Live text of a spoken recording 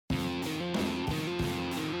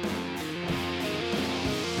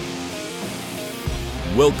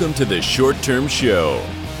Welcome to the Short Term Show,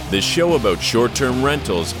 the show about short-term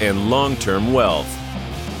rentals and long-term wealth,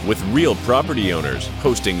 with real property owners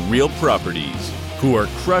hosting real properties who are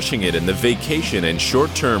crushing it in the vacation and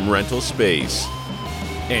short-term rental space.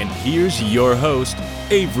 And here's your host,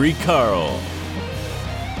 Avery Carl.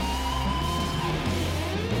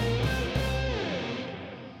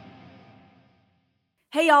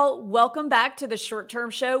 Hey y'all, welcome back to the Short Term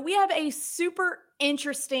Show. We have a super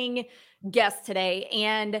interesting guest today,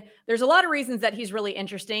 and there's a lot of reasons that he's really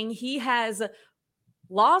interesting. He has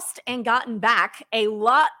lost and gotten back a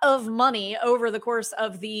lot of money over the course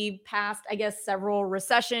of the past, several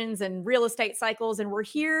recessions and real estate cycles. And we're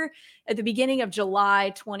here at the beginning of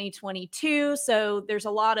July 2022. So there's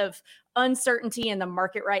a lot of uncertainty in the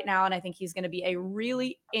market right now. And I think he's going to be a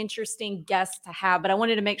really interesting guest to have. But I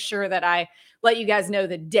wanted to make sure that I let you guys know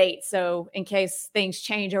the date. So in case things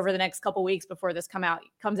change over the next couple of weeks before this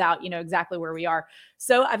comes out, you know exactly where we are.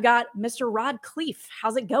 So I've got Mr. Rod Khleif.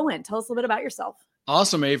 How's it going? Tell us a little bit about yourself.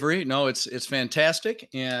 Awesome, Avery. No, it's fantastic.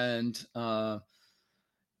 And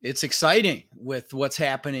it's exciting with what's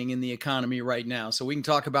happening in the economy right now. So we can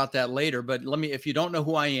talk about that later. But if you don't know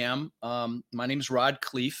who I am, my name is Rod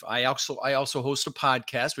Khleif. I also host a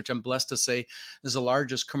podcast, which I'm blessed to say is the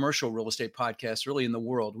largest commercial real estate podcast really in the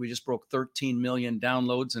world. We just broke 13 million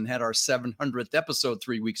downloads and had our 700th episode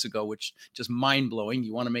 3 weeks ago, which just mind blowing.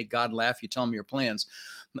 You want to make God laugh, you tell him your plans.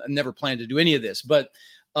 I never planned to do any of this, but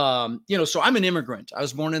so I'm an immigrant. I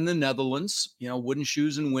was born in the Netherlands, wooden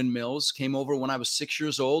shoes and windmills. Came over when I was 6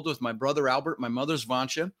 years old with my brother Albert, my mother's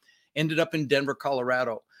Vansha. Ended up in Denver,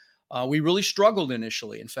 Colorado. We really struggled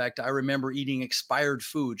initially. In fact, I remember eating expired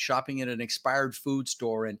food, shopping at an expired food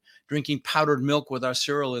store and drinking powdered milk with our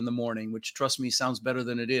cereal in the morning, which, trust me, sounds better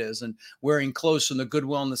than it is, and wearing clothes from the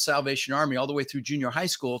Goodwill and the Salvation Army all the way through junior high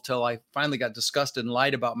school till I finally got disgusted and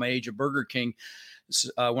lied about my age at Burger King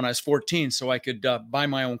when I was 14, so I could buy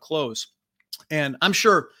my own clothes. And I'm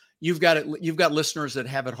sure you've got listeners that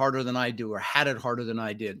have it harder than I do or had it harder than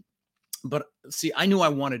I did. But see, I knew I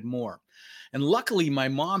wanted more. And luckily, my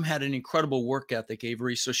mom had an incredible work ethic,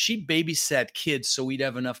 Avery. So she babysat kids so we'd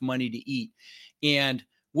have enough money to eat. And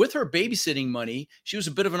with her babysitting money, she was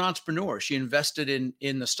a bit of an entrepreneur. She invested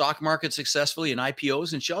in the stock market successfully in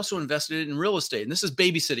IPOs, and she also invested in real estate. And this is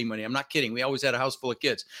babysitting money. I'm not kidding. We always had a house full of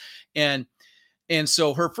kids. And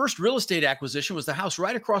so her first real estate acquisition was the house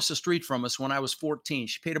right across the street from us when I was 14.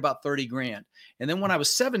 She paid about 30 grand. And then when I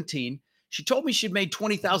was 17, she told me she'd made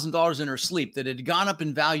 $20,000 in her sleep, that it had gone up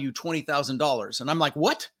in value $20,000. And I'm like,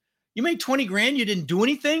 what? You made 20 grand? You didn't do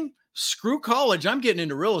anything? Screw college. I'm getting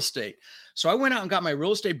into real estate. So I went out and got my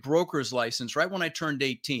real estate broker's license right when I turned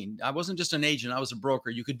 18. I wasn't just an agent. I was a broker.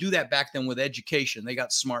 You could do that back then with education. They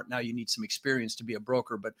got smart. Now you need some experience to be a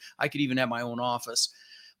broker, but I could even have my own office.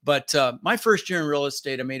 But my first year in real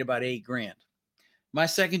estate, I made about 8 grand. My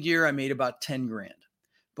second year, I made about 10 grand.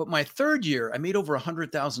 But my third year, I made over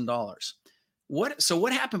 $100,000. So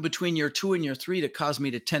what happened between year 2 and year 3 that caused me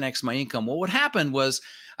to 10x my income? Well, what happened was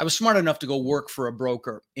I was smart enough to go work for a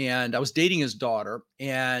broker, and I was dating his daughter,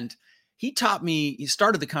 and he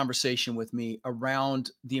started the conversation with me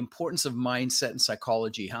around the importance of mindset and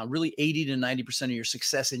psychology, how really 80 to 90% of your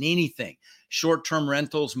success in anything, short-term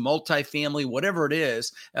rentals, multifamily, whatever it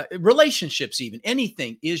is, relationships even,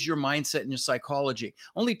 anything is your mindset and your psychology.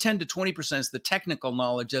 Only 10 to 20% is the technical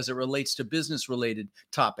knowledge as it relates to business-related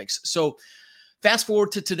topics. So fast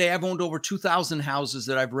forward to today, I've owned over 2,000 houses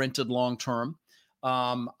that I've rented long-term.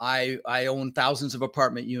 I own thousands of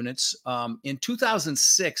apartment units. In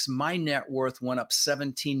 2006, my net worth went up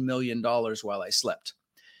 $17 million while I slept.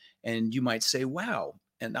 And you might say, wow.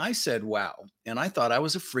 And I said, wow. And I thought I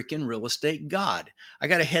was a freaking real estate god. I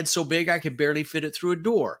got a head so big, I could barely fit it through a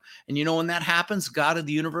door. And when that happens, God of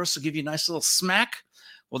the universe will give you a nice little smack.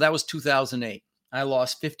 Well, that was 2008. I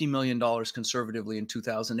lost $50 million conservatively in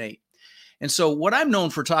 2008. And so what I'm known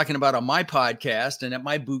for talking about on my podcast and at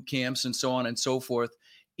my boot camps and so on and so forth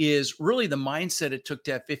is really the mindset it took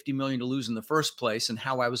to have 50 million to lose in the first place and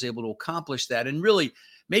how I was able to accomplish that. And really,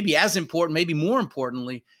 maybe as important, maybe more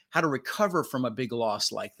importantly, how to recover from a big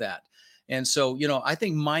loss like that. And so, I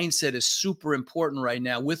think mindset is super important right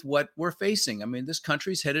now with what we're facing. I mean, this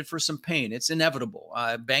country's headed for some pain. It's inevitable.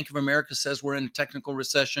 Bank of America says we're in a technical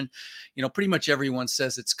recession. Pretty much everyone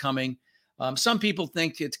says it's coming. Some people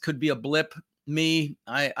think it could be a blip. Me,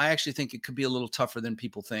 I actually think it could be a little tougher than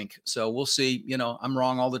people think. So we'll see. I'm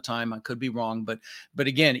wrong all the time. I could be wrong. But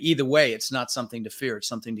again, either way, it's not something to fear. It's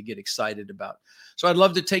something to get excited about. So I'd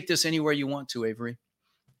love to take this anywhere you want to, Avery.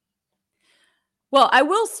 Well, I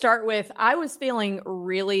will start with, I was feeling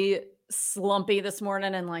really slumpy this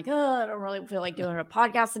morning and like, oh, I don't really feel like doing a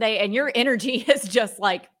podcast today. And your energy has just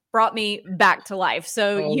like brought me back to life.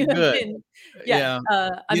 So Oh, you have good. been, yes, Yeah.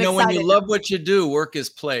 I'm When you excited now. love what you do, work is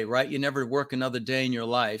play, right? You never work another day in your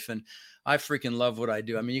life. And I freaking love what I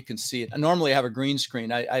do. I mean, you can see it. Normally I have a green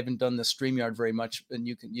screen. I haven't done the StreamYard very much, and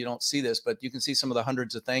you don't see this, but you can see some of the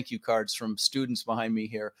hundreds of thank you cards from students behind me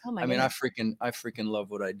here. Oh my I mean, I goodness. freaking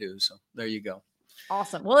love what I do. So there you go.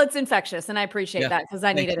 Awesome. Well, it's infectious and I appreciate Yeah. that because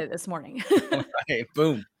I Thank needed you. it this morning. All right.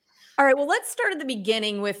 Boom. All right. Well, let's start at the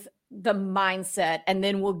beginning with the mindset and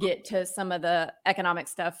then we'll get to some of the economic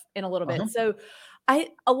stuff in a little Uh-huh. bit. So,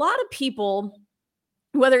 a lot of people,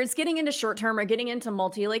 whether it's getting into short term or getting into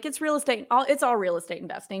multi, like it's real estate, it's all real estate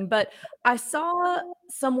investing. But I saw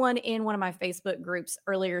someone in one of my Facebook groups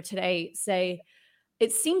earlier today say,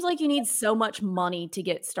 it seems like you need so much money to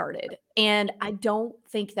get started. And I don't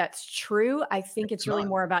think that's true. I think it's It's really not.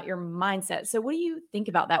 more about your mindset. So what do you think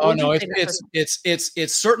about that? Oh What would no, you it's say to that it's person? it's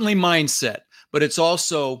it's certainly mindset, but it's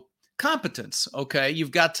also competence. Okay, you've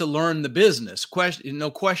got to learn the business. Question, no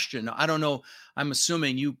question. I don't know. I'm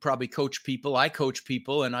assuming you probably coach people. I coach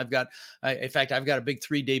people, and in fact, I've got a big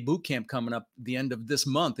 3-day boot camp coming up the end of this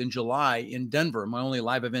month in July in Denver. My only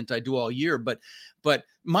live event I do all year, but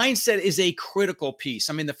mindset is a critical piece.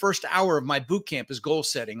 I mean, the first hour of my boot camp is goal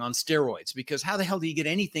setting on steroids, because how the hell do you get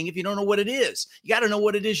anything if you don't know what it is? You got to know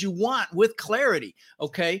what it is you want with clarity.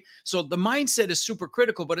 Okay. So the mindset is super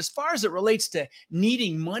critical. But as far as it relates to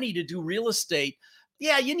needing money to do real estate,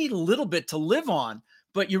 yeah, you need a little bit to live on,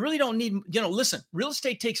 but you really don't need, listen, real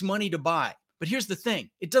estate takes money to buy. But here's the thing,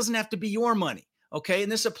 it doesn't have to be your money. Okay.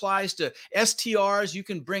 And this applies to STRs. You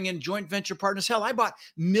can bring in joint venture partners. Hell, I bought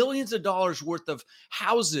millions of dollars worth of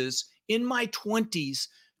houses in my 20s,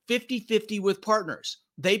 50-50 with partners.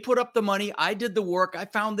 They put up the money. I did the work. I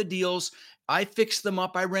found the deals. I fixed them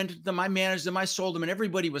up. I rented them. I managed them. I sold them, and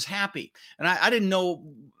everybody was happy. And I didn't know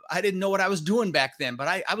what I was doing back then, but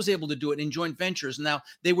I was able to do it in joint ventures. Now,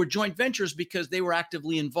 they were joint ventures because they were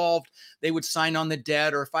actively involved. They would sign on the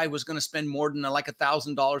debt, or if I was going to spend more than like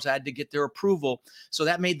 $1,000, I had to get their approval. So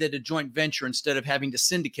that made that a joint venture instead of having to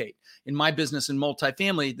syndicate. In my business in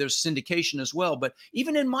multifamily, there's syndication as well. But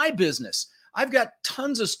even in my business, I've got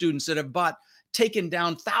tons of students that have taken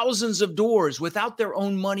down thousands of doors without their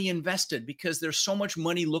own money invested, because there's so much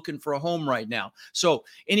money looking for a home right now. So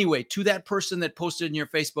anyway, to that person that posted in your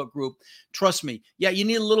Facebook group, trust me, yeah, you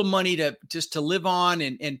need a little money to just to live on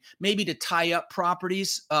and maybe to tie up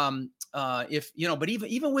properties. But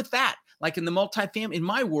even with that, like in the multifamily, in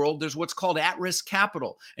my world, there's what's called at-risk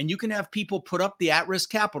capital. And you can have people put up the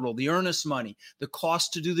at-risk capital, the earnest money, the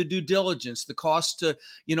cost to do the due diligence, the cost to,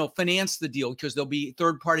 finance the deal, because there'll be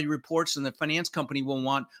third-party reports and the finance company will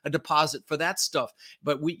want a deposit for that stuff.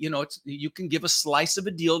 But you can give a slice of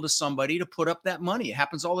a deal to somebody to put up that money. It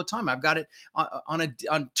happens all the time. I've got it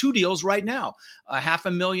on 2 deals right now,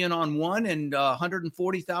 $500,000 on one and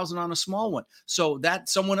 140,000 on a small one. So that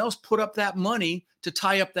someone else put up that money to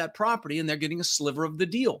tie up that property, and they're getting a sliver of the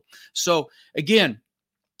deal. So again,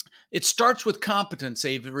 it starts with competence,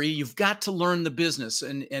 Avery. You've got to learn the business.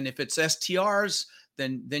 And if it's STRs,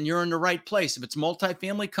 then you're in the right place. If it's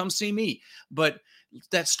multifamily, come see me. But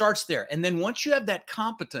that starts there. And then once you have that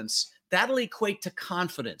competence, that'll equate to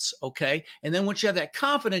confidence. Okay. And then once you have that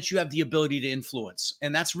confidence, you have the ability to influence.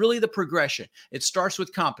 And that's really the progression. It starts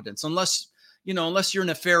with competence, unless you're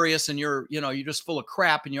nefarious and you're just full of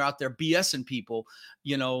crap and you're out there BSing people.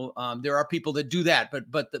 There are people that do that,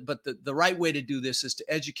 but the right way to do this is to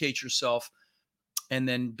educate yourself and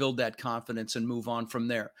then build that confidence and move on from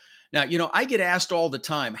there. Now, I get asked all the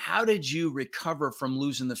time, how did you recover from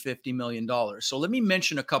losing the $50 million? So let me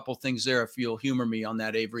mention a couple things there, if you'll humor me on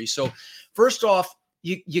that, Avery. So first off,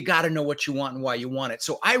 you got to know what you want and why you want it.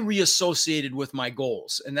 So I reassociated with my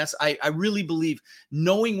goals. And I really believe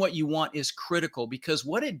knowing what you want is critical, because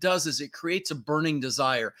what it does is it creates a burning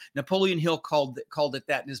desire. Napoleon Hill called it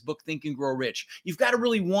that in his book, Think and Grow Rich. You've got to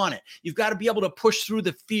really want it. You've got to be able to push through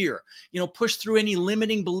the fear, push through any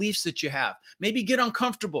limiting beliefs that you have. Maybe get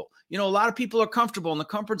uncomfortable. A lot of people are comfortable, and the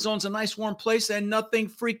comfort zone's a nice warm place and nothing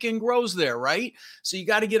freaking grows there, right? So you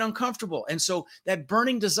got to get uncomfortable. And so that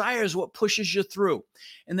burning desire is what pushes you through.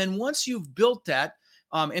 And then once you've built that,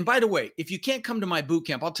 and by the way, if you can't come to my boot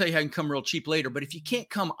camp, I'll tell you how you can come real cheap later. But if you can't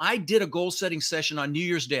come, I did a goal setting session on New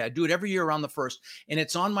Year's Day. I do it every year around the 1st, and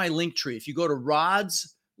it's on my link tree. If you go to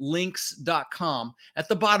rodslinks.com, at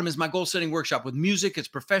the bottom is my goal setting workshop with music. It's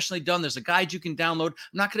professionally done. There's a guide you can download. I'm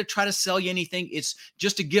not going to try to sell you anything. It's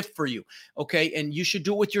just a gift for you. Okay. And you should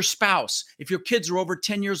do it with your spouse. If your kids are over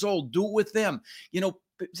 10 years old, do it with them.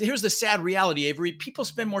 here's the sad reality, Avery. People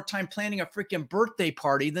spend more time planning a freaking birthday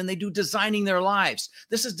party than they do designing their lives.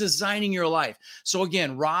 This is designing your life. So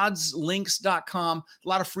again, rodslinks.com, a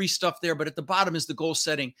lot of free stuff there, but at the bottom is the goal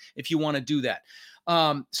setting if you want to do that.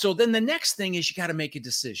 So then the next thing is you got to make a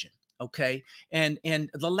decision. Okay. And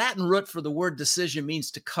the Latin root for the word decision means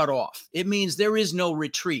to cut off. It means there is no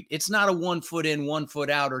retreat. It's not a 1 foot in, 1 foot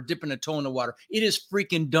out, or dipping a toe in the water. It is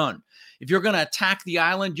freaking done. If you're going to attack the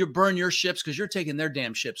island, you burn your ships because you're taking their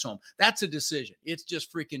damn ships home. That's a decision. It's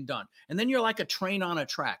just freaking done. And then you're like a train on a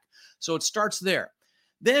track. So it starts there.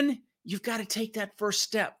 Then you've got to take that first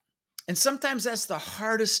step. And sometimes that's the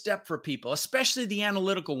hardest step for people, especially the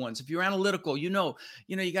analytical ones. If you're analytical, you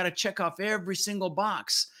got to check off every single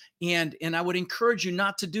box. And I would encourage you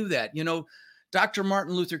not to do that. Dr.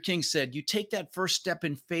 Martin Luther King said, you take that first step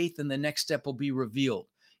in faith and the next step will be revealed.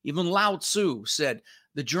 Even Lao Tzu said,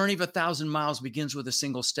 the journey of 1,000 miles begins with a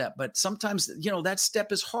single step. But sometimes, that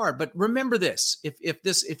step is hard. But remember this,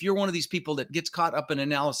 if you're one of these people that gets caught up in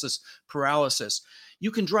analysis paralysis, you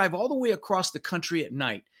can drive all the way across the country at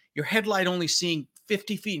night, your headlight only seeing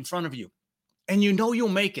 50 feet in front of you. And you'll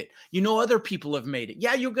make it. Other people have made it.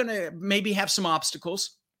 Yeah, you're going to maybe have some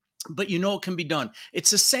obstacles, but it can be done.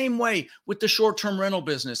 It's the same way with the short-term rental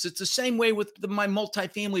business. It's the same way with my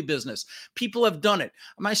multifamily business. People have done it.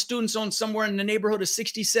 My students own somewhere in the neighborhood of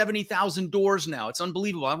 60, 70,000 doors now. It's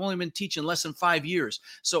unbelievable. I've only been teaching less than 5 years.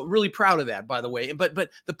 So really proud of that, by the way. But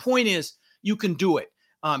the point is you can do it,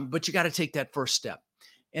 but you got to take that first step.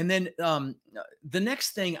 And then the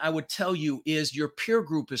next thing I would tell you is your peer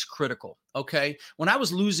group is critical. Okay. When I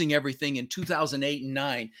was losing everything in 2008 and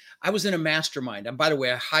 2009, I was in a mastermind. And by the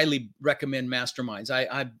way, I highly recommend masterminds.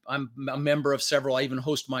 I'm a member of several. I even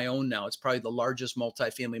host my own now. It's probably the largest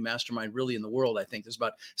multifamily mastermind really in the world. I think there's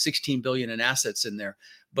about 16 billion in assets in there.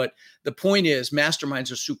 But the point is masterminds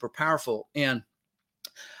are super powerful. And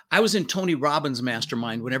I was in Tony Robbins'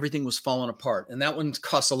 mastermind when everything was falling apart. And that one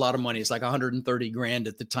costs a lot of money. It's like 130 grand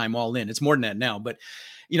at the time all in. It's more than that now. But,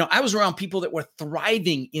 I was around people that were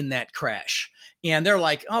thriving in that crash. And they're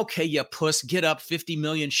like, okay, you puss, get up 50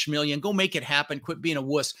 million schmillion, go make it happen. Quit being a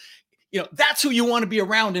wuss. That's who you want to be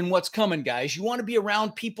around in what's coming, guys. You want to be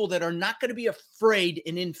around people that are not going to be afraid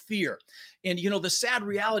and in fear. And, the sad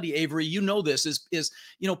reality, Avery, this is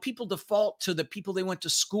people default to the people they went to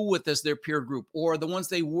school with as their peer group or the ones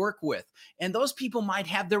they work with. And those people might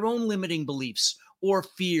have their own limiting beliefs or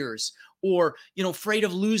fears or, afraid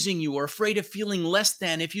of losing you or afraid of feeling less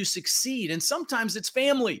than if you succeed. And sometimes it's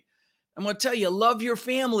family. I'm going to tell you, love your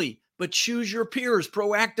family, but choose your peers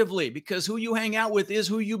proactively because who you hang out with is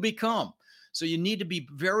who you become. So you need to be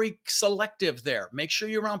very selective there. Make sure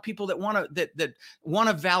you're around people that want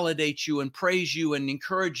to validate you and praise you and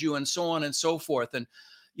encourage you and so on and so forth. And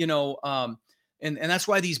and that's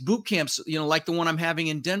why these boot camps, like the one I'm having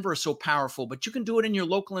in Denver, are so powerful. But you can do it in your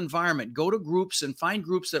local environment. Go to groups and find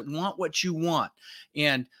groups that want what you want.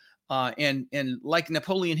 And like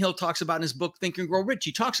Napoleon Hill talks about in his book, Think and Grow Rich,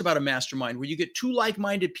 he talks about a mastermind where you get two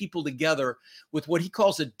like-minded people together with what he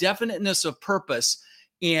calls a definiteness of purpose.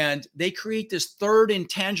 And they create this third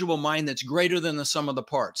intangible mind that's greater than the sum of the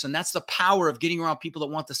parts. And that's the power of getting around people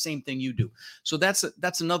that want the same thing you do. So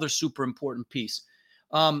that's another super important piece.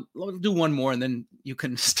 We'll do one more and then you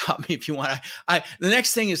can stop me if you want. The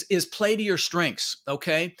next thing is play to your strengths.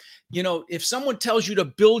 Okay. If someone tells you to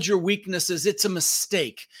build your weaknesses, it's a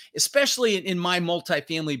mistake, especially in my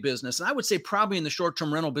multifamily business. And I would say probably in the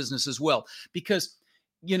short-term rental business as well, because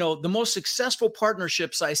the most successful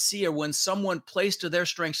partnerships I see are when someone plays to their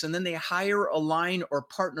strengths and then they hire, align, or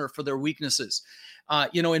partner for their weaknesses.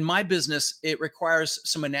 In my business, it requires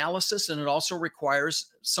some analysis and it also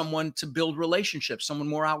requires someone to build relationships, someone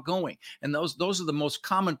more outgoing. And those are the most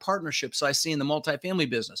common partnerships I see in the multifamily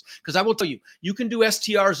business. Because I will tell you, you can do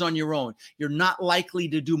STRs on your own. You're not likely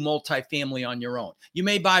to do multifamily on your own. You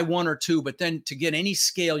may buy one or two, but then to get any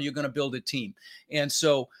scale, you're going to build a team. And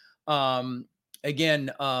so,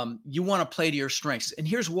 again, you want to play to your strengths. And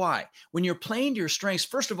here's why. When you're playing to your strengths,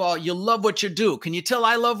 first of all, you love what you do. Can you tell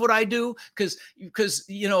I love what I do? Because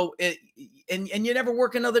and you never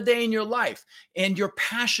work another day in your life. And you're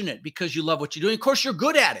passionate because you love what you do. And of course, you're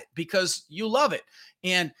good at it because you love it.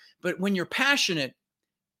 But when you're passionate,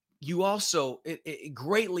 you also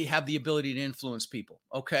greatly have the ability to influence people.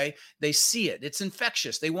 Okay. They see it. It's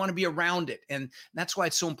infectious. They want to be around it. And that's why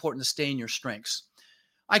it's so important to stay in your strengths.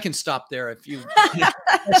 I can stop there if you.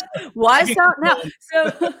 Why stop now?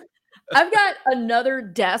 So I've got another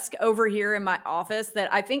desk over here in my office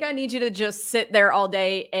that I think I need you to just sit there all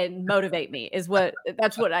day and motivate me.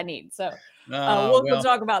 That's what I need. So we'll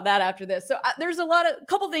talk about that after this. So there's a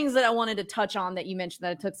couple things that I wanted to touch on that you mentioned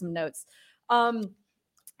that I took some notes.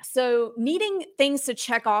 So, needing things to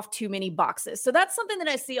check off too many boxes. So, that's something that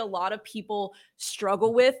I see a lot of people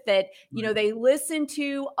struggle with, that, Right. they listen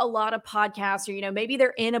to a lot of podcasts, or, maybe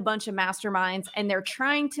they're in a bunch of masterminds and they're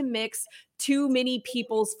trying to mix too many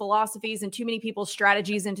people's philosophies and too many people's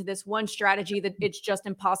strategies into this one strategy that it's just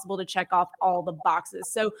impossible to check off all the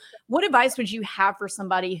boxes. So, what advice would you have for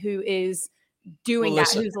somebody who is Well, doing that,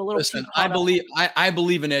 listen, who's a little too I caught up? believe I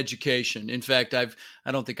believe in education. In fact, I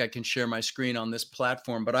don't think I can share my screen on this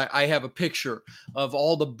platform, but I have a picture of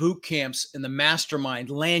all the boot camps and the mastermind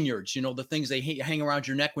lanyards, the things they hang around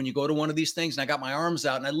your neck when you go to one of these things. And I got my arms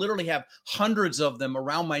out and I literally have hundreds of them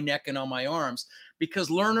around my neck and on my arms,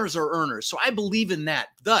 because learners are earners. So I believe in that.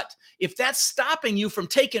 But if that's stopping you from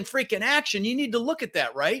taking freaking action, you need to look at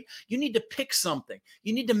that, right? You need to pick something.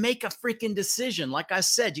 You need to make a freaking decision. Like I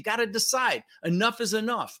said, you got to decide. Enough is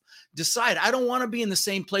enough. Decide. I don't want to be in the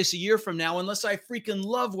same place a year from now unless I freaking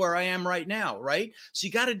love where I am right now, right? So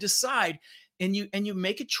you got to decide. And you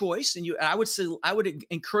make a choice, and I would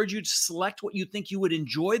encourage you to select what you think you would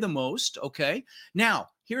enjoy the most. Okay. Now,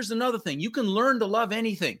 here's another thing. You can learn to love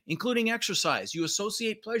anything, including exercise. You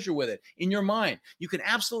associate pleasure with it in your mind. You can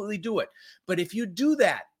absolutely do it. But if you do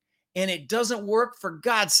that and it doesn't work, for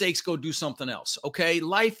God's sakes, go do something else. Okay.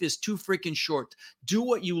 Life is too freaking short. Do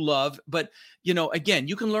what you love. But, again,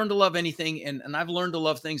 you can learn to love anything. And I've learned to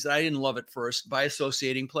love things that I didn't love at first by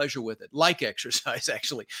associating pleasure with it, like exercise,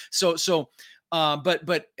 actually.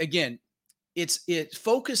 But again,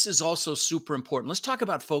 focus is also super important. Let's talk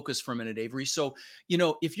about focus for a minute, Avery. So,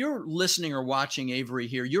 if you're listening or watching, Avery,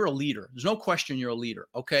 here, you're a leader. There's no question you're a leader.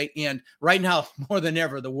 Okay. And right now, more than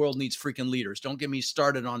ever, the world needs freaking leaders. Don't get me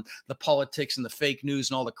started on the politics and the fake news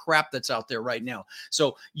and all the crap that's out there right now.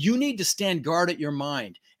 So you need to stand guard at your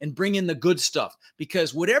mind and bring in the good stuff,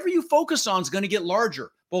 because whatever you focus on is going to get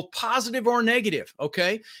larger, both positive or negative.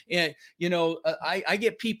 Okay. And, I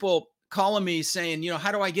get people calling me saying,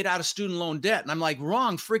 how do I get out of student loan debt? And I'm like,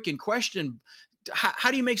 wrong freaking question. How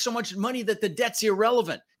do you make so much money that the debt's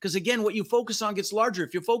irrelevant? Because again, what you focus on gets larger.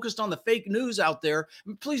 If you're focused on the fake news out there,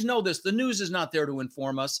 please know this: the news is not there to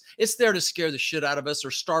inform us. It's there to scare the shit out of us or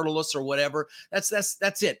startle us or whatever. That's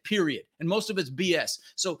it, period. And most of it's BS.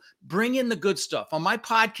 So bring in the good stuff. On my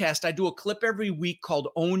podcast, I do a clip every week called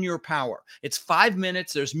Own Your Power. It's 5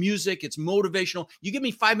 minutes. There's music. It's motivational. You give me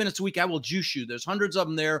 5 minutes a week, I will juice you. There's hundreds of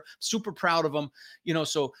them there. Super proud of them.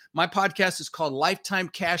 So my podcast is called Lifetime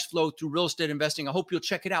Cash Flow Through Real Estate Investing. I hope you'll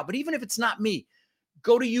check it out. But even if it's not me,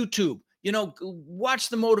 go to YouTube, watch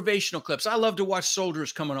the motivational clips. I love to watch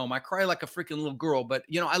soldiers coming home. I cry like a freaking little girl, but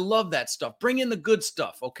I love that stuff. Bring in the good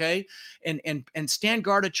stuff. Okay. And stand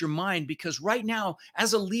guard at your mind, because right now,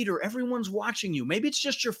 as a leader, everyone's watching you. Maybe it's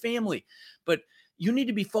just your family, but you need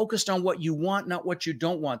to be focused on what you want, not what you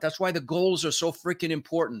don't want. That's why the goals are so freaking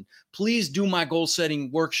important. Please do my goal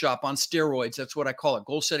setting workshop on steroids. That's what I call it.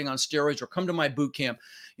 Goal setting on steroids, or come to my boot camp.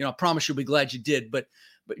 I promise you'll be glad you did. But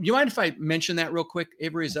you mind if I mention that real quick,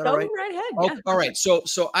 Avery? Is that all right? Go right ahead. Oh, Yeah. all right. So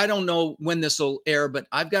I don't know when this will air, but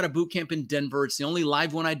I've got a boot camp in Denver. It's the only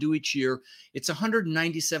live one I do each year. It's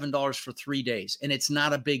 $197 for 3 days, and it's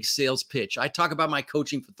not a big sales pitch. I talk about my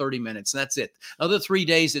coaching for 30 minutes. That's it. Other 3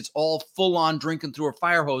 days, it's all full on drinking through a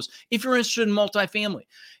fire hose if you're interested in multifamily.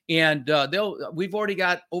 And we've already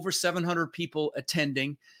got over 700 people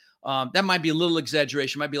attending. That might be a little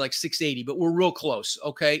exaggeration. It might be like 680, but we're real close.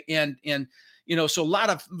 Okay. And so a lot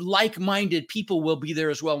of like-minded people will be there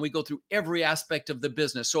as well. And we go through every aspect of the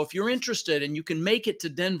business. So if you're interested and you can make it to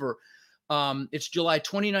Denver, it's July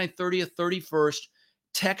 29th, 30th, 31st.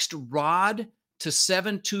 Text ROD to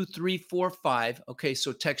 72345. Okay,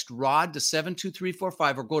 so text ROD to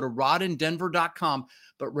 72345 or go to rodindenver.com.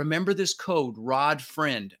 But remember this code,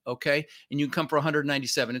 RODFRIEND, okay? And you can come for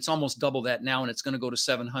 197. It's almost double that now, and it's going to go to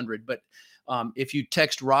 700. But if you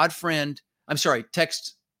text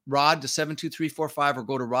text ROD to 72345 or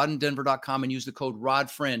go to rodindenver.com and use the code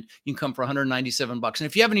RODFRIEND, you can come for $197. And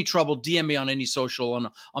if you have any trouble, DM me on any social, and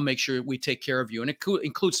I'll make sure we take care of you. And it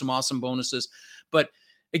includes some awesome bonuses. But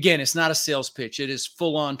again, it's not a sales pitch. It is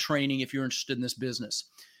full-on training if you're interested in this business.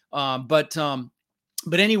 But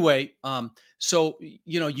anyway, so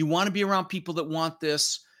you want to be around people that want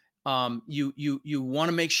this. You want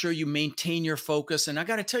to make sure you maintain your focus. And I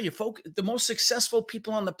got to tell you, the most successful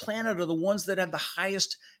people on the planet are the ones that have the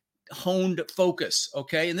highest honed focus.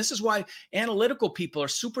 Okay. And this is why analytical people are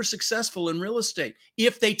super successful in real estate.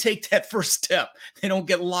 If they take that first step, they don't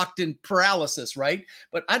get locked in paralysis. Right.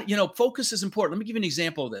 But focus is important. Let me give you an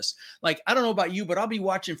example of this. Like, I don't know about you, but I'll be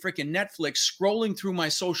watching freaking Netflix, scrolling through my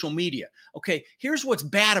social media. Okay. Here's what's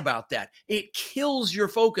bad about that. It kills your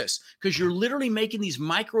focus because you're literally making these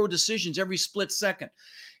micro decisions every split second.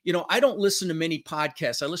 I don't listen to many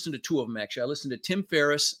podcasts. I listen to two of them, actually. I listen to Tim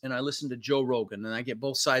Ferriss and I listen to Joe Rogan, and I get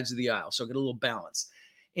both sides of the aisle. So I get a little balance.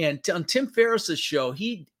 And on Tim Ferriss's show,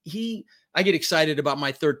 I get excited about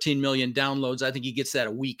my 13 million downloads. I think he gets that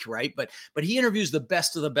a week, right? But he interviews the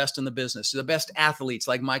best of the best in the business, the best athletes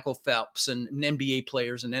like Michael Phelps and NBA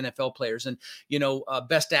players and NFL players, and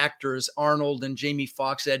best actors, Arnold and Jamie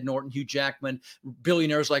Foxx, Ed Norton, Hugh Jackman,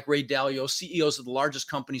 billionaires like Ray Dalio, CEOs of the largest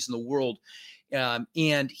companies in the world,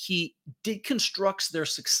 and he deconstructs their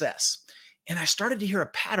success. And I started to hear a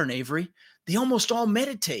pattern, Avery. They almost all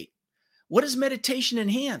meditate. What does meditation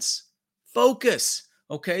enhance? Focus.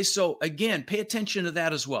 Okay, so again, pay attention to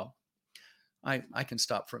that as well. I can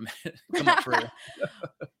stop for a minute. Come up for it.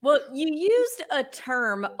 Well, you used a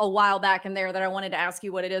term a while back in there that I wanted to ask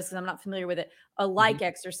you what it is, because I'm not familiar with it. A like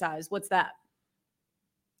exercise. What's that?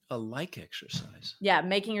 A like exercise. Yeah,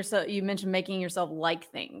 you mentioned making yourself like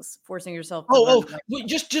things, forcing yourself to well, like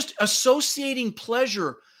just associating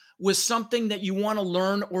pleasure with something that you want to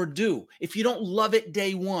learn or do. If you don't love it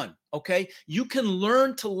day one, okay, you can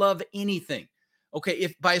learn to love anything. Okay,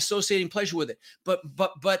 if by associating pleasure with it. But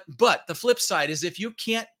the flip side is, if you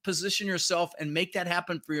can't position yourself and make that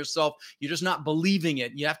happen for yourself, you're just not believing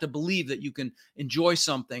it. You have to believe that you can enjoy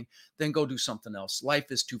something, then go do something else.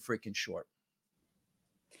 Life is too freaking short.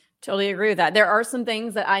 Totally agree with that. There are some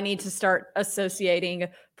things that I need to start associating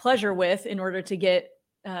pleasure with in order to get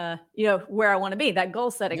where I want to be, that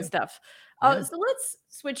goal setting stuff. So let's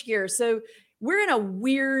switch gears. So we're in a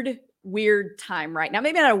weird time right now.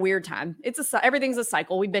 Maybe not a weird time. Everything's a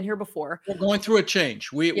cycle. We've been here before. We're going through a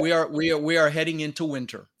change. We are heading into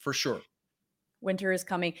winter for sure. Winter is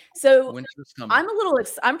coming. So Winter's coming.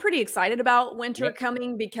 I'm pretty excited about winter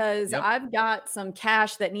coming, because I've got some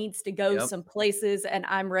cash that needs to go some places, and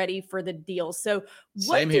I'm ready for the deal. So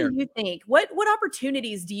what do you think? What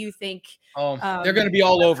opportunities do you think? They're going to be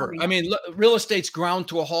all over. I mean, real estate's ground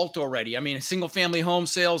to a halt already. I mean, single family home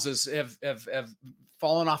sales have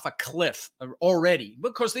fallen off a cliff already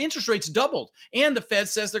because the interest rates doubled, and the Fed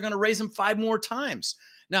says they're going to raise them 5 more times.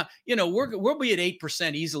 Now, we'll be at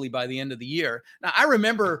 8% easily by the end of the year. Now, I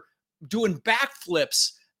remember doing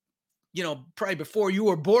backflips, probably before you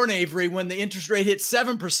were born, Avery, when the interest rate hit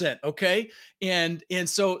 7%. Okay. And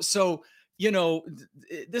so,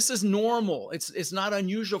 this is normal. It's not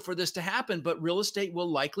unusual for this to happen, but real estate will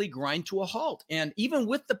likely grind to a halt. And even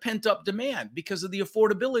with the pent up demand, because of the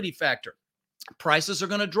affordability factor, prices are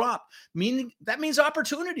going to drop. That means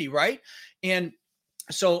opportunity, right? And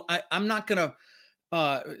so I'm not going to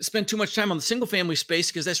spend too much time on the single family space,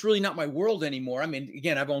 because that's really not my world anymore. I mean,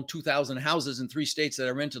 again, I've owned 2,000 houses in 3 states that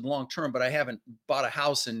I rented long term, but I haven't bought a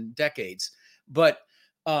house in decades. But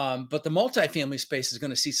the multifamily space is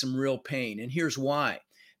going to see some real pain, and here's why.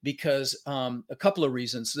 Because a couple of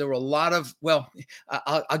reasons. There were a lot of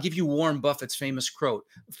I'll give you Warren Buffett's famous quote.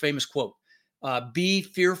 Be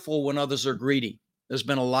fearful when others are greedy. There's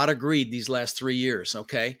been a lot of greed these last 3 years.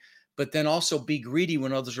 Okay. But then also be greedy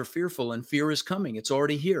when others are fearful, and fear is coming. It's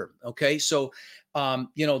already here. Okay. So,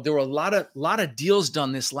 there were a lot of deals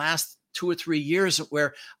done this last 2 or 3 years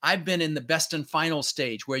where I've been in the best and final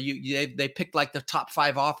stage, where they picked like the top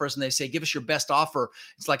 5 offers, and they say, give us your best offer.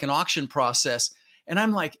 It's like an auction process. And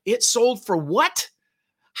I'm like, it sold for what?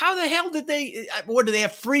 How the hell do they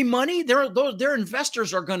have free money? Their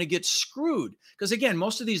investors are going to get screwed. Because again,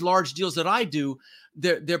 most of these large deals that I do,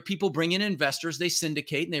 they're people bring in investors, they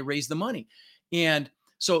syndicate, and they raise the money. And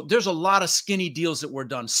so there's a lot of skinny deals that were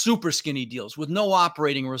done, super skinny deals with no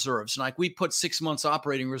operating reserves. Like we put 6 months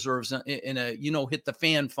operating reserves in a, hit the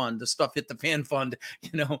fan fund, the stuff hit the fan fund,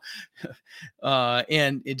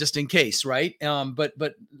 and it just in case, right?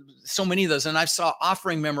 But so many of those, and I saw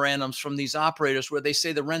offering memorandums from these operators where they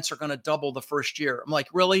say the rents are going to double the first year. I'm like,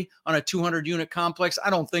 really? On a 200 unit complex?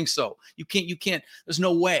 I don't think so. You can't, there's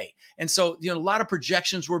no way. And so, a lot of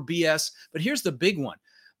projections were BS, but here's the big one.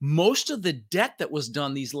 Most of the debt that was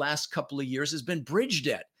done these last couple of years has been bridge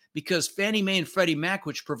debt, because Fannie Mae and Freddie Mac,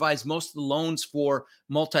 which provides most of the loans for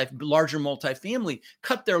larger multifamily,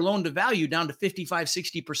 cut their loan to value down to 55,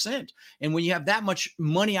 60%. And when you have that much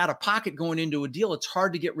money out of pocket going into a deal, it's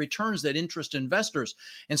hard to get returns that interest investors.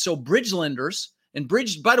 And so bridge lenders,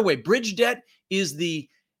 by the way, bridge debt is the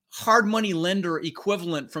hard money lender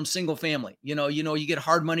equivalent from single family. You get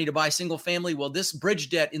hard money to buy single family. Well, this bridge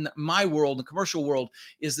debt in my world, the commercial world,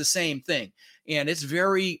 is the same thing. And it's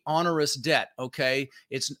very onerous debt. Okay.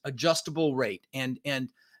 It's adjustable rate. And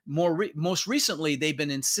most recently they've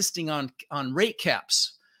been insisting on rate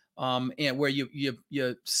caps and where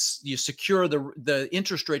you secure the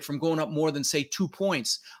interest rate from going up more than, say, 2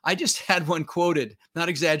 points. I just had one quoted, not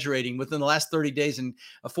exaggerating, within the last 30 days in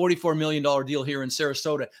a $44 million deal here in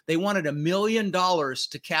Sarasota. They wanted $1 million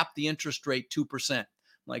to cap the interest rate 2%.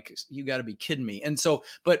 Like, you got to be kidding me. And so,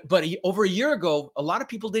 but over a year ago, a lot of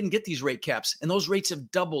people didn't get these rate caps, and those rates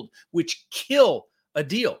have doubled, which kill a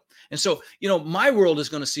deal. And so, my world is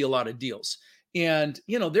going to see a lot of deals. And,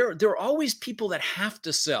 there are always people that have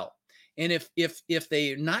to sell. And if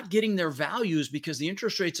they're not getting their values because the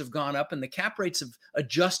interest rates have gone up and the cap rates have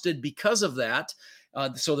adjusted because of that,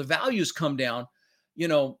 so the values come down,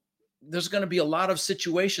 there's going to be a lot of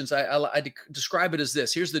situations. I describe it as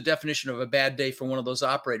this. Here's the definition of a bad day for one of those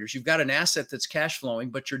operators. You've got an asset that's cash flowing,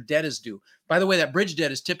 but your debt is due. By the way, that bridge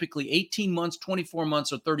debt is typically 18 months, 24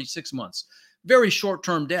 months, or 36 months. Very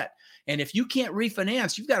short-term debt. And if you can't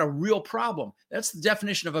refinance, you've got a real problem. That's the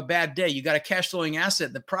definition of a bad day. You got a cash flowing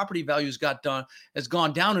asset. The property value has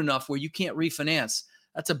gone down enough where you can't refinance.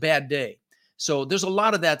 That's a bad day. So there's a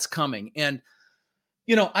lot of that's coming. And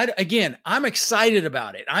I'm excited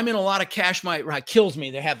about it. I'm in a lot of cash. It kills me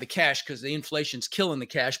to have the cash because the inflation's killing the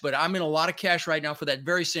cash, but I'm in a lot of cash right now for that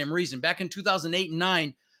very same reason. Back in 2008 and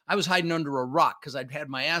 9, I was hiding under a rock because I'd had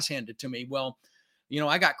my ass handed to me. Well,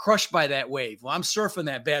 I got crushed by that wave. Well, I'm surfing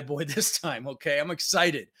that bad boy this time. Okay. I'm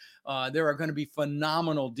excited. There are going to be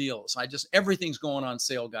phenomenal deals. Everything's going on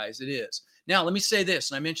sale, guys. It is. Now, let me say this,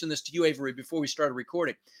 and I mentioned this to you, Avery, before we started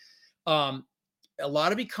recording. A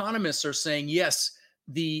lot of economists are saying, yes,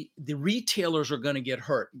 the retailers are going to get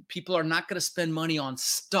hurt. People are not going to spend money on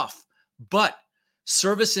stuff, but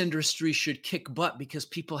service industry should kick butt because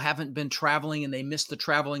people haven't been traveling and they miss the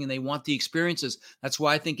traveling and they want the experiences. That's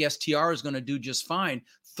why I think STR is going to do just fine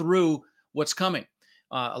through what's coming.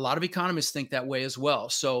 A lot of economists think that way as well.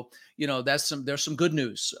 So, there's some good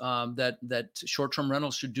news that short-term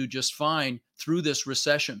rentals should do just fine through this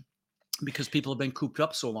recession because people have been cooped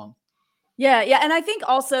up so long. Yeah. Yeah. And I think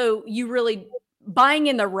also buying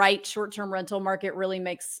in the right short-term rental market really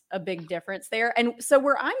makes a big difference there. And so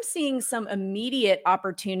where I'm seeing some immediate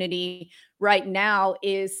opportunity right now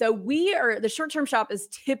is, the short-term shop is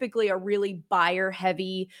typically a really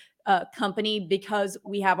buyer-heavy company because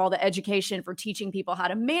we have all the education for teaching people how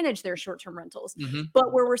to manage their short-term rentals. Mm-hmm.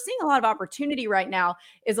 But where we're seeing a lot of opportunity right now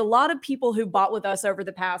is a lot of people who bought with us over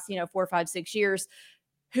the past, 4, 5, 6 years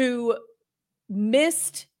who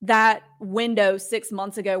missed that window 6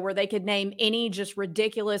 months ago where they could name any just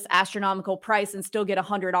ridiculous astronomical price and still get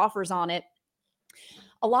 100 offers on it.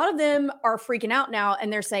 A lot of them are freaking out now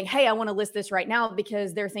and they're saying, hey, I want to list this right now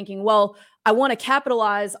because they're thinking, well, I want to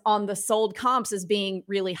capitalize on the sold comps as being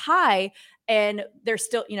really high. And there's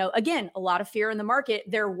still, again, a lot of fear in the market.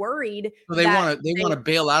 They're worried. So they want to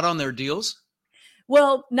bail out on their deals?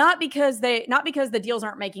 Well, not because the deals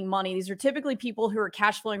aren't making money. These are typically people who are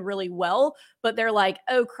cash flowing really well, but they're like,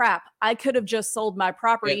 oh crap, I could have just sold my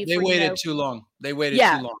property. They waited too long. They waited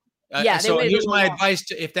too long. So here's my advice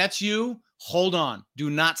if that's you, hold on. Do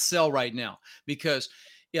not sell right now because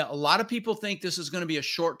a lot of people think this is going to be a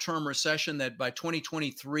short-term recession that by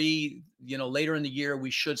 2023, later in the year,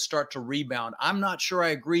 we should start to rebound. I'm not sure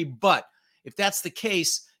I agree, but if that's the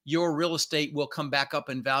case, your real estate will come back up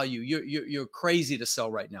in value. You're crazy to sell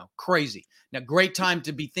right now. Crazy. Now, great time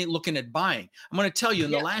to be looking at buying. I'm going to tell you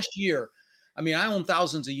in the last year, I own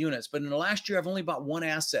thousands of units, but in the last year, I've only bought one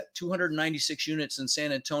asset, 296 units in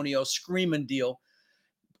San Antonio, screaming deal.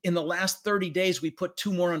 In the last 30 days, we put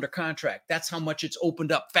 2 more under contract. That's how much it's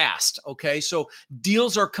opened up fast. Okay. So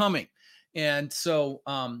deals are coming. And so,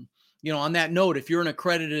 on that note, if you're an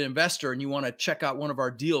accredited investor and you want to check out one of our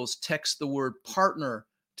deals, text the word partner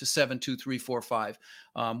to 72345.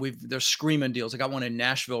 There's screaming deals. I got one in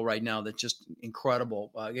Nashville right now that's just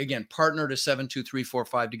incredible. Again, partner to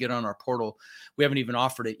 72345 to get on our portal. We haven't even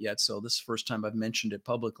offered it yet, so this is the first time I've mentioned it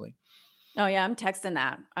publicly. Oh yeah, I'm texting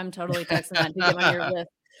that. I'm totally texting that to get on your list.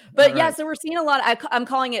 But yeah, so we're seeing a lot. I'm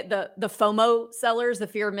calling it the FOMO sellers, the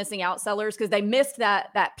fear of missing out sellers, because they missed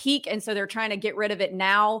that peak, and so they're trying to get rid of it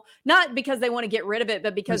now. Not because they want to get rid of it,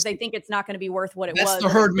 but because they think it's not going to be worth what it was. That's the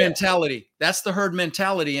herd mentality. That's the herd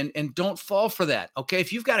mentality, and don't fall for that. Okay,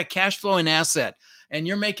 if you've got a cash flowing asset and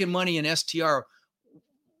you're making money in STR,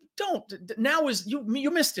 you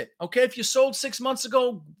missed it. Okay, if you sold 6 months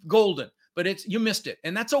ago, golden, but you missed it,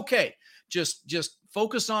 and that's okay. Just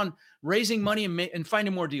focus on raising money and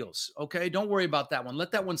finding more deals. Okay. Don't worry about that one. Let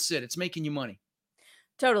that one sit. It's making you money.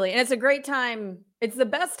 Totally. And it's a great time. It's the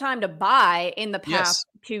best time to buy in the past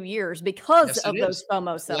 2 years because of those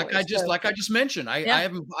FOMO sellers. Like I just mentioned, I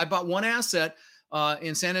bought one asset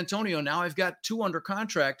in San Antonio. Now I've got 2 under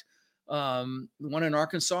contract. One in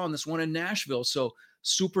Arkansas and this one in Nashville. So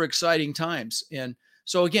super exciting times. And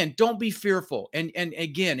so again, don't be fearful. And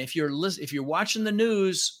again, if you're watching the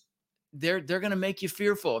news, they're going to make you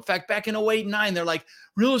fearful. In fact, back in 08 and 9, they're like,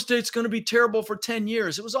 real estate's going to be terrible for 10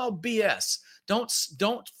 years. It was all BS.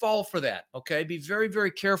 Don't fall for that. Okay. Be very,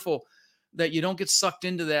 very careful that you don't get sucked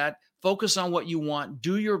into that. Focus on what you want,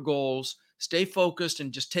 do your goals, stay focused,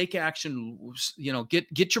 and just take action.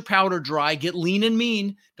 Get your powder dry, get lean and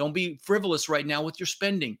mean. Don't be frivolous right now with your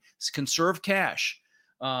spending. Conserve cash.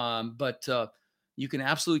 But you can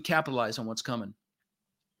absolutely capitalize on what's coming.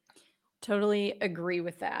 Totally agree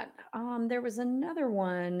with that. There was another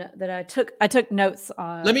one that I took notes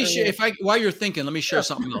on. Let me share, while you're thinking, let me share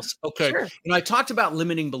something else. Okay. Sure. I talked about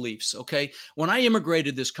limiting beliefs. Okay. When I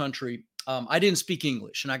immigrated this country, I didn't speak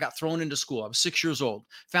English and I got thrown into school. I was 6 years old,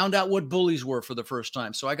 found out what bullies were for the first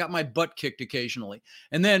time. So I got my butt kicked occasionally.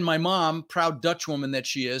 And then my mom, proud Dutch woman that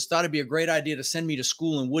she is, thought it'd be a great idea to send me to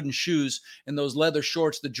school in wooden shoes and those leather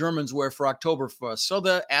shorts the Germans wear for Oktoberfest. So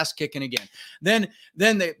the ass kicking again. Then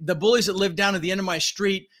the bullies that lived down at the end of my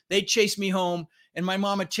street, they chased me home. And my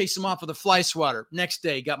mom had chased them off with a fly swatter. Next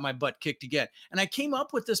day, got my butt kicked again. And I came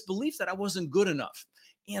up with this belief that I wasn't good enough.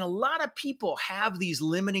 And a lot of people have these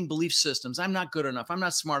limiting belief systems. I'm not good enough. I'm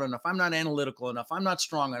not smart enough. I'm not analytical enough. I'm not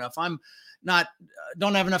strong enough. I'm not,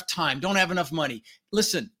 don't have enough time. Don't have enough money.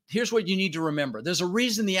 Listen, here's what you need to remember. There's a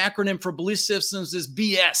reason the acronym for belief systems is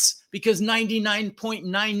BS, because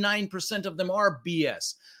 99.99% of them are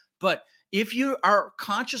BS. But if you are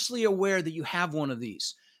consciously aware that you have one of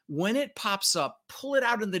these, when it pops up, pull it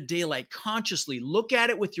out in the daylight consciously, look at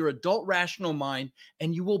it with your adult rational mind,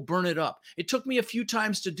 and you will burn it up. It took me a few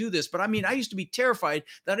times to do this, but I used to be terrified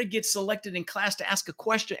that I'd get selected in class to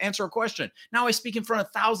answer a question. Now I speak in front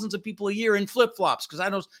of thousands of people a year in flip-flops because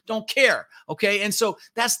I don't care. Okay. And so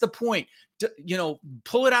that's the point.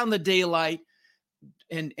 Pull it out in the daylight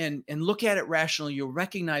and look at it rationally. You'll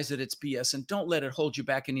recognize that it's BS, and don't let it hold you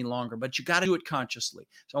back any longer, but you got to do it consciously.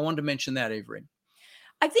 So I wanted to mention that, Avery.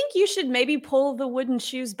 I think you should maybe pull the wooden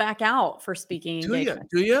shoes back out for speaking engagement.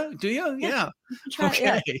 Do you? Yeah.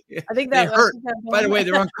 Okay. Yeah. I think that hurt. By the way,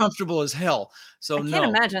 they're uncomfortable as hell. So I can't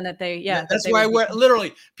imagine that they. Yeah, that's why I wear.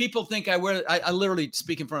 Literally, people think I wear. I literally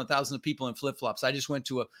speak in front of thousands of people in flip flops. I just went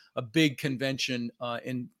to a big convention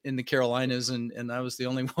in the Carolinas, and I was the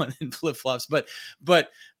only one in flip flops. But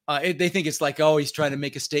they think it's like, oh, he's trying to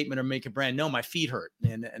make a statement or make a brand. No, my feet hurt,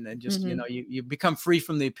 and then just you become free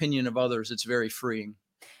from the opinion of others. It's very freeing.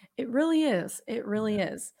 It really is. It really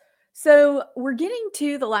is. So we're getting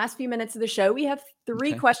to the last few minutes of the show. We have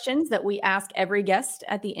three questions that we ask every guest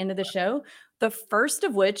at the end of the show. The first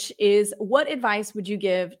of which is, what advice would you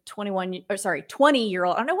give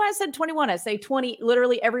 20-year-old? I don't know why I said 21. I say 20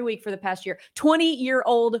 literally every week for the past year.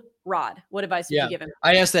 20-year-old Rod. What advice would you give him?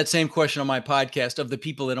 I asked that same question on my podcast of the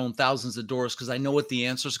people that own thousands of doors, because I know what the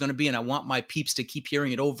answer is going to be, and I want my peeps to keep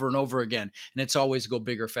hearing it over and over again. And it's always go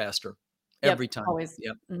bigger, faster. Every time. Always.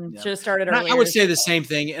 Yep. Mm-hmm. Should have started earlier. I would say the same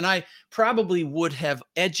thing. And I probably would have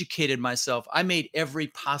educated myself. I made every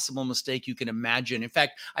possible mistake you can imagine. In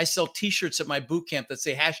fact, I sell t-shirts at my boot camp that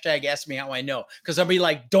say #ask me how I know. Because I'll be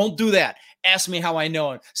like, don't do that. Ask me how I know.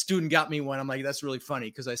 And student got me one. I'm like, that's really funny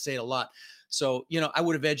because I say it a lot. So, I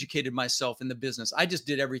would have educated myself in the business. I just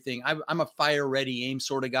did everything. I'm a fire ready aim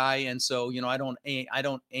sort of guy. And so, I don't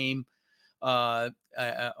aim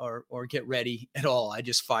or get ready at all. I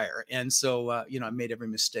just fire. And so, I made every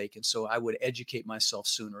mistake. And so I would educate myself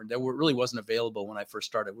sooner. Really wasn't available when I first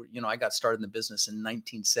started. I got started in the business in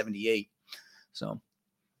 1978. So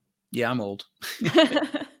yeah, I'm old.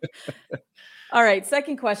 All right.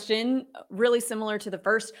 Second question, really similar to the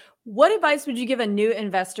first. What advice would you give a new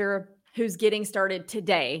investor who's getting started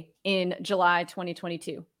today in July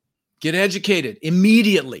 2022? Get educated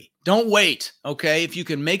immediately. Don't wait. Okay. If you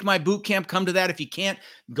can make my boot camp, come to that. If you can't,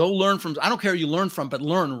 go learn from, I don't care who you learn from, but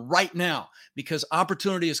learn right now, because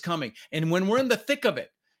opportunity is coming. And when we're in the thick of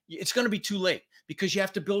it, it's going to be too late, because you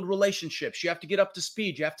have to build relationships. You have to get up to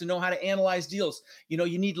speed. You have to know how to analyze deals.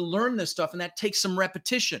 You need to learn this stuff, and that takes some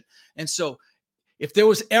repetition. And so if there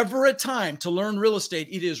was ever a time to learn real estate,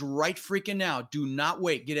 it is right freaking now. Do not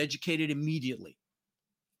wait. Get educated immediately.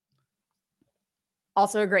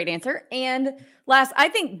 Also a great answer. And last, I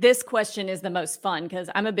think this question is the most fun because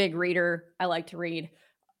I'm a big reader. I like to read.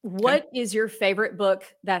 What is your favorite book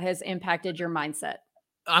that has impacted your mindset?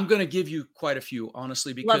 I'm going to give you quite a few,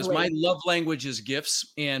 honestly, because my Lovely. love language is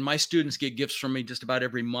gifts, and my students get gifts from me just about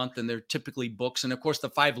every month, and they're typically books. And of course, the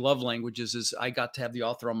five love languages is I got to have the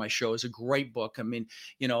author on my show is a great book. I mean,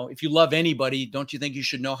 if you love anybody, don't you think you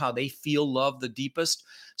should know how they feel love the deepest?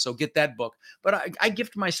 So get that book. But I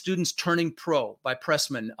gift my students Turning Pro by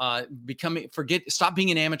Pressman. Stop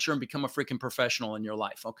being an amateur and become a freaking professional in your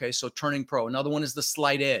life. Okay, so Turning Pro. Another one is The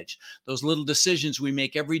Slight Edge. Those little decisions we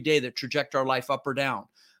make every day that traject our life up or down.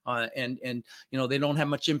 And they don't have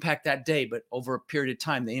much impact that day, but over a period of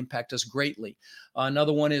time, they impact us greatly.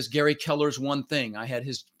 Another one is Gary Keller's One Thing. I had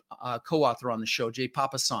his co-author on the show, Jay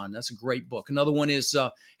Papasan. That's a great book. Another one is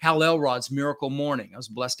Hal Elrod's Miracle Morning. I was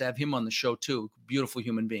blessed to have him on the show too. Beautiful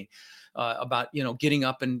human being. About getting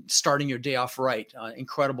up and starting your day off right.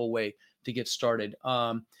 Incredible way to get started.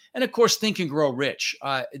 And of course, Think and Grow Rich.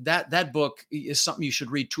 That book is something you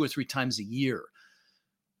should read 2 or 3 times a year.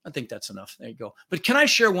 I think that's enough. There you go. But can I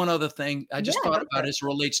share one other thing? I just thought about it as it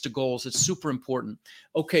relates to goals. It's super important.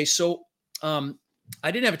 Okay, so I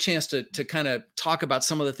didn't have a chance to kind of talk about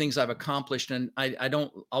some of the things I've accomplished, and I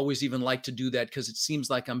don't always even like to do that because it seems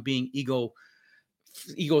like I'm being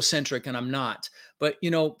egocentric, and I'm not. But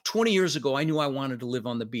 20 years ago, I knew I wanted to live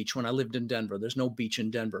on the beach when I lived in Denver. There's no beach in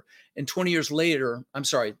Denver. And 20 years later, I'm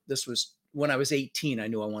sorry, this was when I was 18, I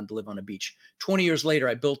knew I wanted to live on a beach. 20 years later,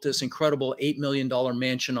 I built this incredible $8 million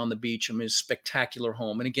mansion on the beach. I mean, it's a spectacular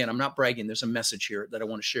home. And again, I'm not bragging. There's a message here that I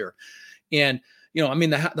want to share. And,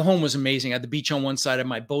 the home was amazing. I had the beach on one side and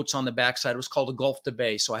my boats on the backside. It was called a Gulf to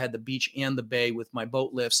Bay. So I had the beach and the bay with my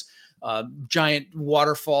boat lifts, giant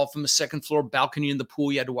waterfall from the second floor, balcony in the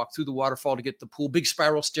pool. You had to walk through the waterfall to get the pool, big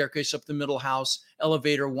spiral staircase up the middle house,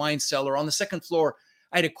 elevator, wine cellar. On the second floor,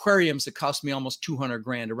 I had aquariums that cost me almost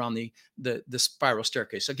 $200,000 around the spiral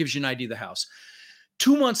staircase. So it gives you an idea of the house.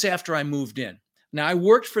 2 months after I moved in, now I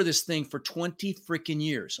worked for this thing for 20 freaking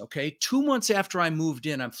years. Okay. 2 months after I moved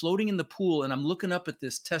in, I'm floating in the pool and I'm looking up at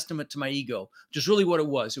this testament to my ego, which is really what it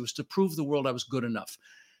was. It was to prove the world I was good enough.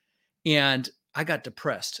 And I got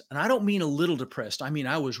depressed. And I don't mean a little depressed. I mean,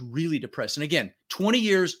 I was really depressed. And again, 20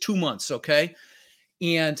 years, 2 months. Okay.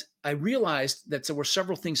 And I realized that there were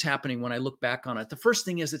several things happening when I look back on it. The first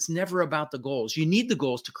thing is it's never about the goals. You need the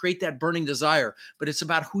goals to create that burning desire, but it's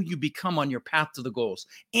about who you become on your path to the goals.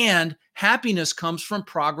 And happiness comes from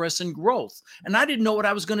progress and growth. And I didn't know what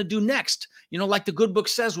I was going to do next. Like the good book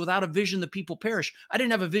says, without a vision, the people perish. I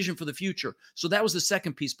didn't have a vision for the future. So that was the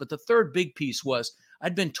second piece. But the third big piece was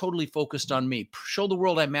I'd been totally focused on me. Show the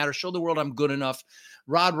world I matter. Show the world I'm good enough.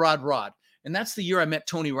 Rod. And that's the year I met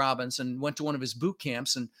Tony Robbins and went to one of his boot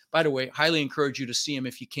camps. And by the way, highly encourage you to see him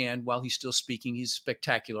if you can while he's still speaking. He's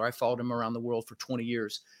spectacular. I followed him around the world for 20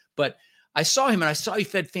 years. But I saw him and I saw he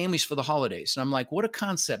fed families for the holidays. And I'm like, what a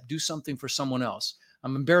concept. Do something for someone else.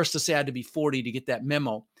 I'm embarrassed to say I had to be 40 to get that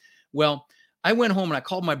memo. Well, I went home and I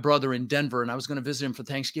called my brother in Denver and I was going to visit him for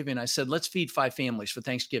Thanksgiving. I said, let's feed 5 families for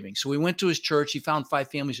Thanksgiving. So we went to his church. He found 5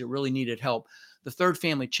 families that really needed help. The third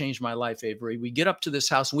family changed my life, Avery. We get up to this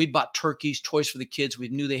house and we bought turkeys, toys for the kids. We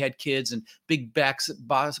knew they had kids and big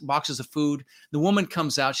boxes of food. The woman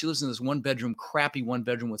comes out. She lives in this crappy one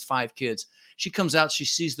bedroom with 5 kids. She comes out. She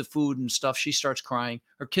sees the food and stuff. She starts crying.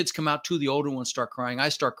 Her kids come out too. The older ones start crying. I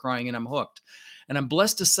start crying and I'm hooked. And I'm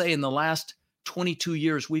blessed to say in the last 22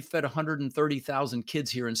 years, we've fed 130,000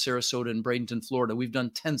 kids here in Sarasota and Bradenton, Florida. We've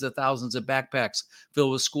done tens of thousands of backpacks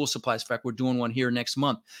filled with school supplies. In fact, we're doing one here next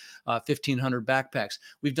month, 1,500 backpacks.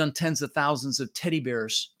 We've done tens of thousands of teddy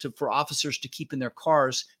bears for officers to keep in their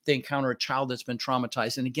cars if they encounter a child that's been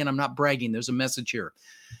traumatized. And again, I'm not bragging. There's a message here.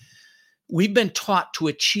 We've been taught to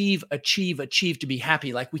achieve, to be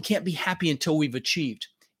happy. Like we can't be happy until we've achieved.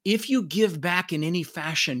 If you give back in any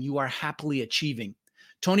fashion, you are happily achieving.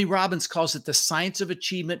 Tony Robbins calls it the science of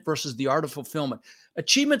achievement versus the art of fulfillment.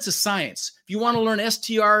 Achievement's a science. If you want to learn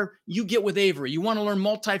STR, you get with Avery. You want to learn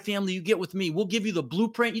multifamily, you get with me. We'll give you the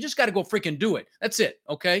blueprint. You just got to go freaking do it. That's it.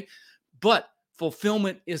 Okay. But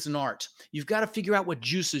fulfillment is an art. You've got to figure out what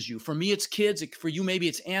juices you. For me, it's kids. For you, maybe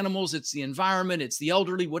it's animals. It's the environment. It's the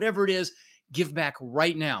elderly, whatever it is. Give back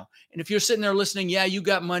right now. And if you're sitting there listening, yeah, you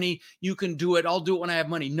got money. You can do it. I'll do it when I have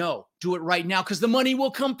money. No, do it right now because the money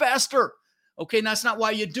will come faster. Okay, and that's not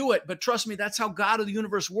why you do it, but trust me, that's how God of the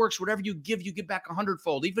universe works. Whatever you give back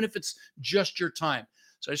 100-fold, even if it's just your time.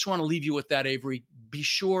 So I just want to leave you with that, Avery. Be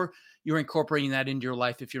sure you're incorporating that into your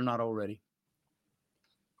life if you're not already.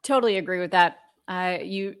 Totally agree with that.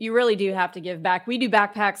 You really do have to give back. We do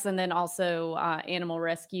backpacks and then also animal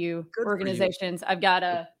rescue organizations. I've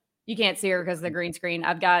got you can't see her because of the green screen.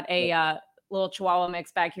 I've got a little Chihuahua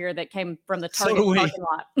mix back here that came from the So Target do we. parking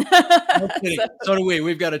lot. No kidding. So do we.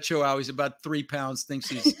 We've got a Chihuahua. He's about 3 pounds, thinks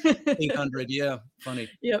he's 800. Yeah, funny.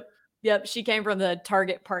 Yep. Yep. She came from the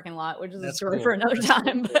Target parking lot, which is a That's story cool. for another That's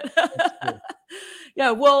time. cool. That's cool.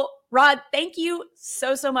 Yeah. Well, Rod, thank you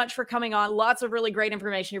so much for coming on. Lots of really great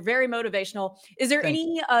information. You're very motivational. Is there Thank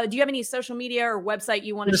any, do you have any social media or website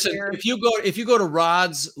you want to Listen, share? if you go to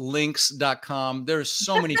rodslinks.com, there's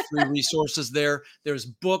so many free resources there. There's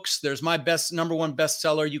books. There's my number one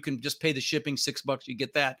bestseller. You can just pay the shipping, $6, you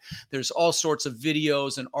get that. There's all sorts of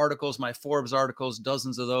videos and articles, my Forbes articles,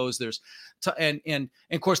 dozens of those. There's and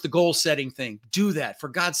of course the goal setting thing. Do that, for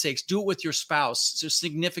God's sakes. Do it with your spouse, your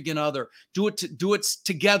significant other. Do it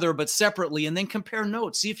together but separately, and then compare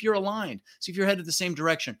notes. See if you're aligned. See if you're headed the same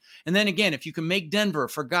direction. And then again, if you can make Denver,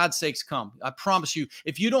 for God's sakes, come. I promise you,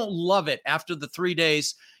 if you don't love it after the 3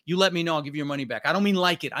 days, you let me know. I'll give you your money back. I don't mean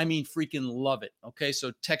like it. I mean freaking love it. Okay,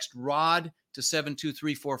 so text ROD to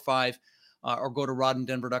 72345 or go to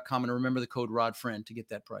rodindenver.com and remember the code RODFRIEND to get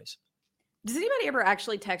that price. Does anybody ever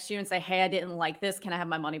actually text you and say, hey, I didn't like this. Can I have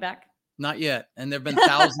my money back? Not yet. And there've been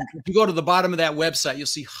thousands. If you go to the bottom of that website, you'll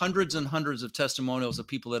see hundreds and hundreds of testimonials of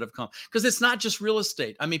people that have come. Because it's not just real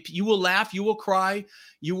estate. I mean, you will laugh, you will cry,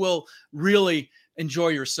 you will really enjoy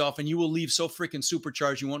yourself, and you will leave so freaking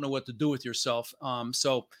supercharged you won't know what to do with yourself.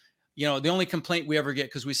 So, you know, the only complaint we ever get,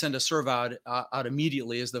 because we send a serve out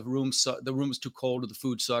immediately, is the room is too cold or the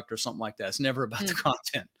food sucked or something like that. It's never about the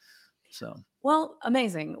content. So. Well,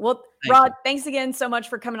 amazing. Well, Rod, thanks again so much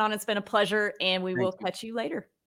for coming on. It's been a pleasure, and we will catch you later.